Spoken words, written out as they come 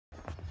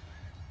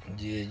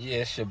Yeah,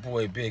 it's your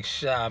boy Big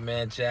Shy,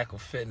 man. Jackal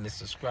Fitness.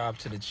 Subscribe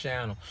to the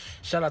channel.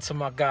 Shout out to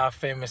my guy,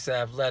 Famous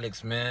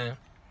Athletics, man.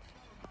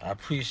 I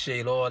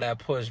appreciate all that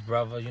push,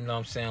 brother. You know what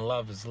I'm saying?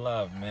 Love is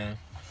love, man.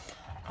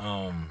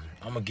 I'm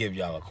gonna give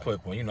y'all a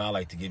quick one. You know, I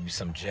like to give you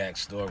some Jack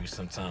stories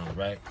sometimes,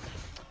 right?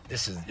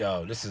 This is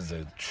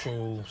a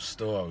true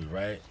story,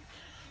 right?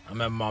 I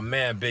remember my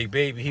man, Big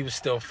Baby, he was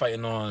still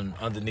fighting on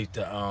underneath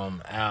the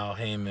Al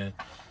Heyman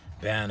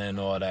banner and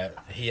all that.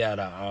 He had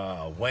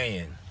a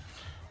weigh-in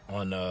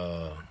on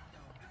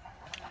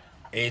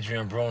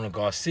Adrian Broner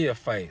Garcia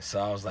fight. So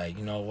I was like,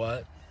 you know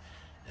what?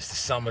 It's the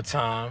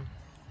summertime.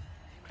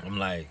 I'm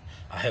like,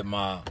 I hit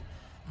my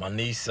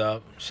niece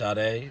up,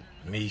 Sade,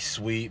 me,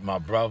 Sweet, my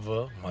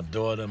brother, my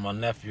daughter, my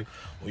nephew.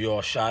 We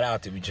all shot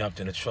out there. We jumped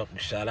in the truck, we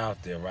shot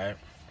out there, right?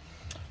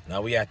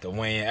 Now we at the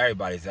weigh-in,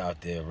 everybody's out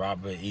there.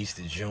 Robert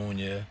Easter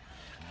Jr.,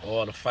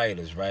 all the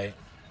fighters, right?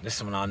 This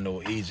is when I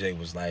know EJ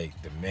was like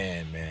the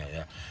man.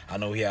 Yeah. I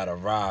know he had a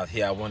rise. He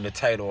had won the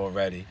title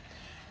already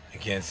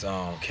against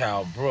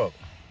Cal Brook.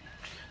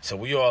 So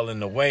we all in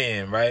the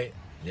weigh-in, right?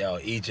 Yo,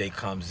 EJ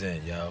comes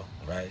in, yo,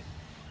 right?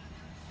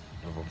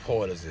 The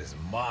reporters is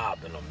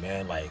mobbing him,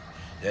 man. Like,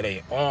 that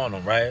ain't on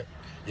him, right?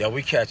 Yo,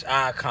 we catch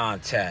eye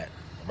contact,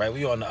 right?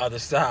 We on the other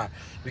side.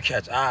 We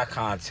catch eye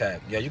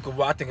contact. Yeah, you can.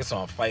 I think it's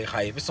on Fight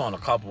Hype. It's on a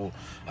couple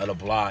of the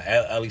blog.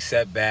 Ellie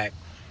Setback.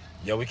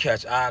 Yo, we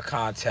catch eye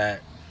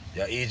contact.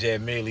 Yo, EJ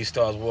immediately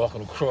starts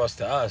walking across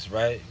to us,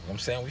 right? You know what I'm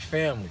saying? We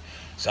family.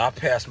 So I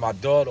passed my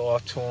daughter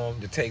off to him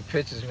to take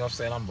pictures, you know what I'm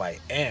saying? I'm like,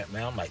 Aunt,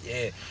 man. I'm like,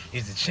 yeah,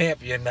 he's the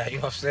champion now, you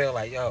know what I'm saying?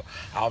 Like, yo,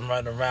 I'm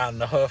running around in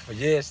the hood for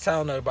years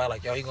telling everybody,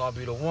 like, yo, he gonna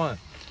be the one.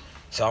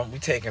 So we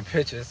taking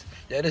pictures.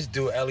 Yeah, this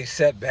dude, Ellie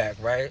Setback,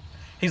 right?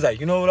 He's like,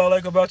 you know what I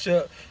like about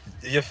your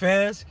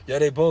fans? Yeah,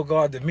 they both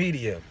guard the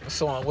media.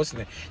 So on, what's the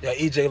name? Yeah,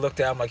 EJ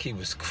looked at him like he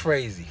was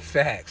crazy.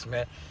 Facts,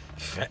 man.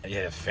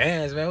 Yeah,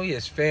 fans, man. We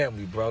his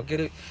family, bro. Get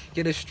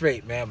it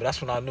straight, man. But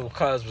that's when I knew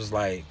Cuz was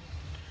like,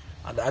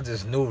 I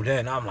just knew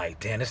then. I'm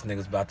like, damn, this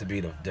nigga's about to be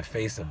the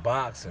face of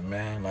boxing,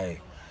 man.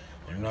 Like,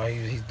 you know,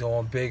 he's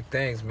doing big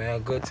things,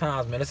 man. Good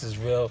times, man. This is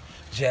real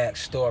Jack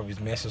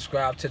stories, man.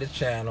 Subscribe to the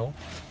channel.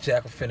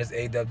 Jackal Fitness,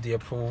 AWD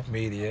approved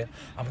media.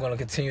 I'm going to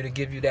continue to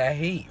give you that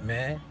heat,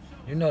 man.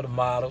 You know the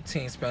motto,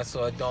 Team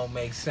Spencer, it don't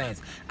make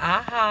sense.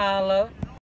 I holla.